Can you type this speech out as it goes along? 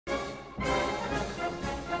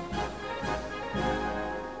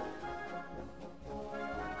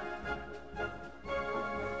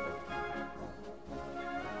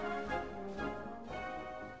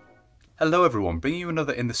Hello everyone, bringing you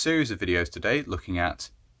another in the series of videos today looking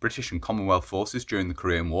at British and Commonwealth forces during the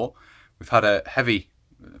Korean War. We've had a heavy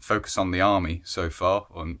focus on the army so far,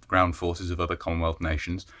 on ground forces of other Commonwealth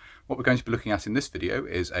nations. What we're going to be looking at in this video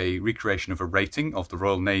is a recreation of a rating of the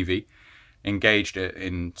Royal Navy engaged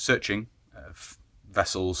in searching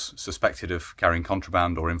vessels suspected of carrying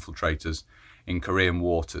contraband or infiltrators in Korean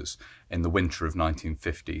waters in the winter of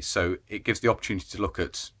 1950. So it gives the opportunity to look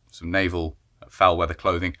at some naval foul weather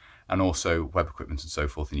clothing and also web equipment and so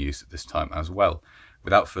forth in use at this time as well.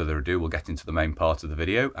 Without further ado, we'll get into the main part of the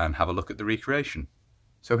video and have a look at the recreation.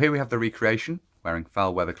 So here we have the recreation, wearing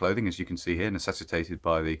foul weather clothing, as you can see here, necessitated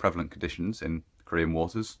by the prevalent conditions in Korean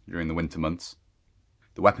waters during the winter months.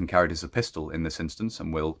 The weapon carried is a pistol in this instance,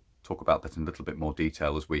 and we'll talk about that in a little bit more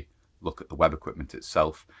detail as we look at the web equipment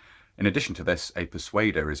itself. In addition to this, a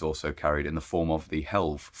persuader is also carried in the form of the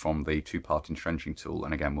helve from the two-part entrenching tool,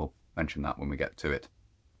 and again we'll mention that when we get to it.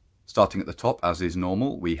 Starting at the top, as is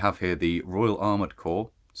normal, we have here the Royal Armoured Corps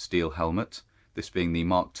steel helmet, this being the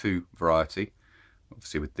Mark II variety,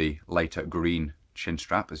 obviously with the later green chin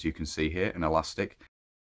strap, as you can see here, and elastic.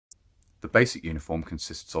 The basic uniform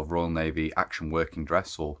consists of Royal Navy Action Working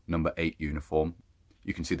Dress, or number 8 uniform.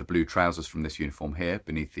 You can see the blue trousers from this uniform here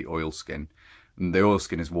beneath the oilskin, and the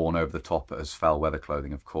oilskin is worn over the top as foul weather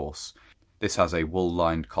clothing, of course. This has a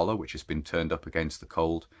wool-lined collar which has been turned up against the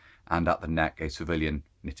cold, and at the neck a civilian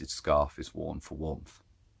knitted scarf is worn for warmth.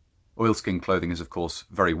 Oilskin clothing is of course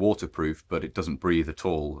very waterproof, but it doesn't breathe at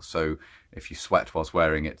all, so if you sweat whilst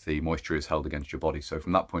wearing it, the moisture is held against your body. So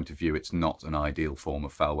from that point of view, it's not an ideal form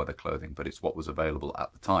of foul weather clothing, but it's what was available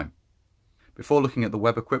at the time. Before looking at the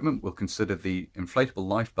web equipment, we'll consider the inflatable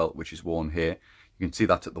life belt which is worn here. You can see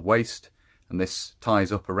that at the waist, and this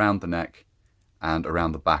ties up around the neck and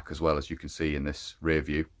around the back as well, as you can see in this rear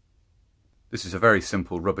view. This is a very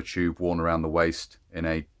simple rubber tube worn around the waist in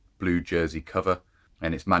a blue jersey cover,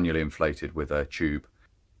 and it's manually inflated with a tube.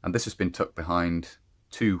 And this has been tucked behind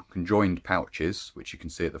two conjoined pouches, which you can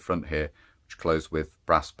see at the front here, which close with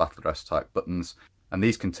brass battle dress type buttons. And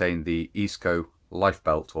these contain the ESCO life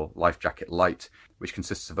belt or life jacket light, which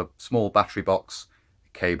consists of a small battery box, a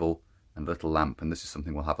cable and a little lamp. And this is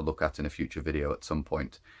something we'll have a look at in a future video at some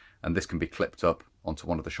point. And this can be clipped up onto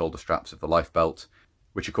one of the shoulder straps of the life belt,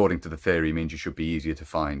 which according to the theory means you should be easier to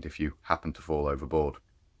find if you happen to fall overboard.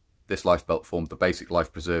 This life belt formed the basic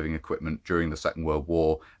life-preserving equipment during the Second World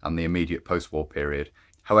War and the immediate post-war period.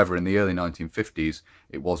 However, in the early 1950s,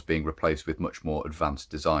 it was being replaced with much more advanced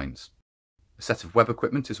designs. A set of web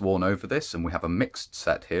equipment is worn over this, and we have a mixed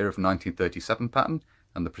set here of 1937 pattern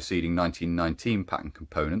and the preceding 1919 pattern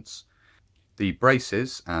components. The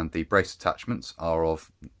braces and the brace attachments are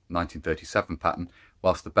of 1937 pattern,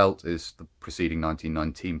 whilst the belt is the preceding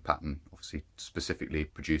 1919 pattern, obviously specifically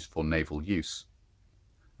produced for naval use.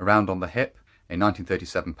 Around on the hip, a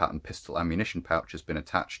 1937 pattern pistol ammunition pouch has been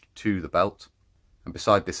attached to the belt, and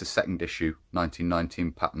beside this a second issue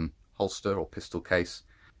 1919 pattern holster or pistol case.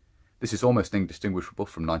 This is almost indistinguishable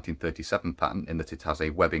from 1937 pattern in that it has a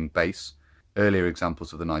webbing base. Earlier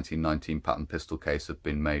examples of the 1919 pattern pistol case have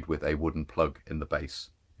been made with a wooden plug in the base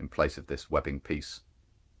in place of this webbing piece.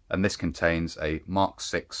 And this contains a Mark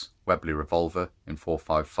VI Webley revolver in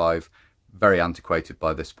 .455, very antiquated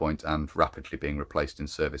by this point and rapidly being replaced in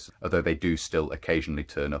service, although they do still occasionally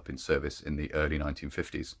turn up in service in the early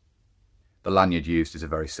 1950s. The lanyard used is a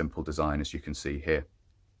very simple design, as you can see here.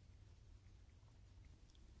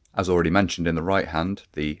 As already mentioned, in the right hand,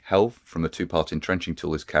 the helve from the two-part entrenching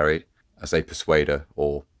tool is carried as a persuader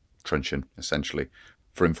or truncheon, essentially,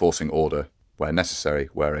 for enforcing order where necessary,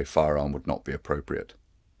 where a firearm would not be appropriate.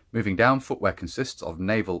 Moving down, footwear consists of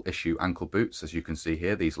naval issue ankle boots, as you can see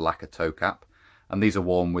here, these lacquer toe cap, and these are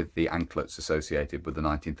worn with the anklets associated with the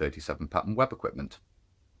 1937 pattern web equipment.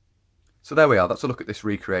 So there we are, that's a look at this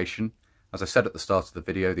recreation. As I said at the start of the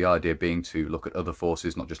video, the idea being to look at other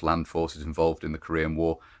forces, not just land forces involved in the Korean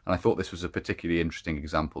War, and I thought this was a particularly interesting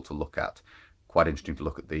example to look at. Quite interesting to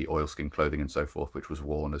look at the oilskin clothing and so forth, which was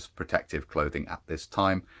worn as protective clothing at this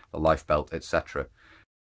time, the life belt, etc.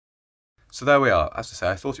 So there we are. As I say,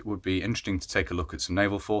 I thought it would be interesting to take a look at some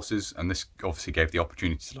naval forces, and this obviously gave the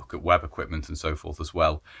opportunity to look at web equipment and so forth as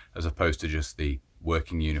well, as opposed to just the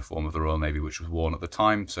working uniform of the Royal Navy which was worn at the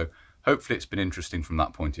time. So hopefully it's been interesting from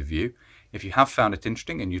that point of view. If you have found it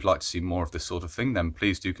interesting and you'd like to see more of this sort of thing, then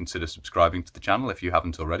please do consider subscribing to the channel if you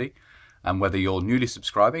haven't already. And whether you're newly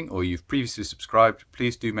subscribing or you've previously subscribed,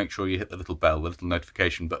 please do make sure you hit the little bell, the little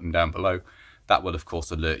notification button down below. That will of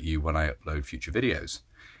course alert you when I upload future videos.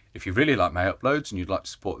 If you really like my uploads and you'd like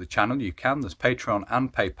to support the channel, you can. There's Patreon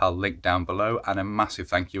and PayPal linked down below, and a massive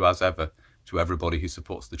thank you as ever to everybody who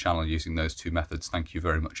supports the channel using those two methods. Thank you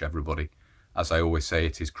very much, everybody. As I always say,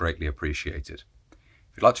 it is greatly appreciated.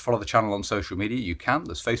 If you'd like to follow the channel on social media, you can.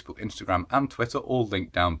 There's Facebook, Instagram and Twitter, all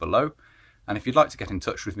linked down below. And if you'd like to get in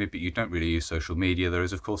touch with me, but you don't really use social media, there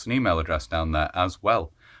is of course an email address down there as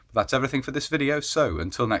well. But that's everything for this video, so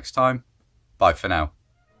until next time, bye for now.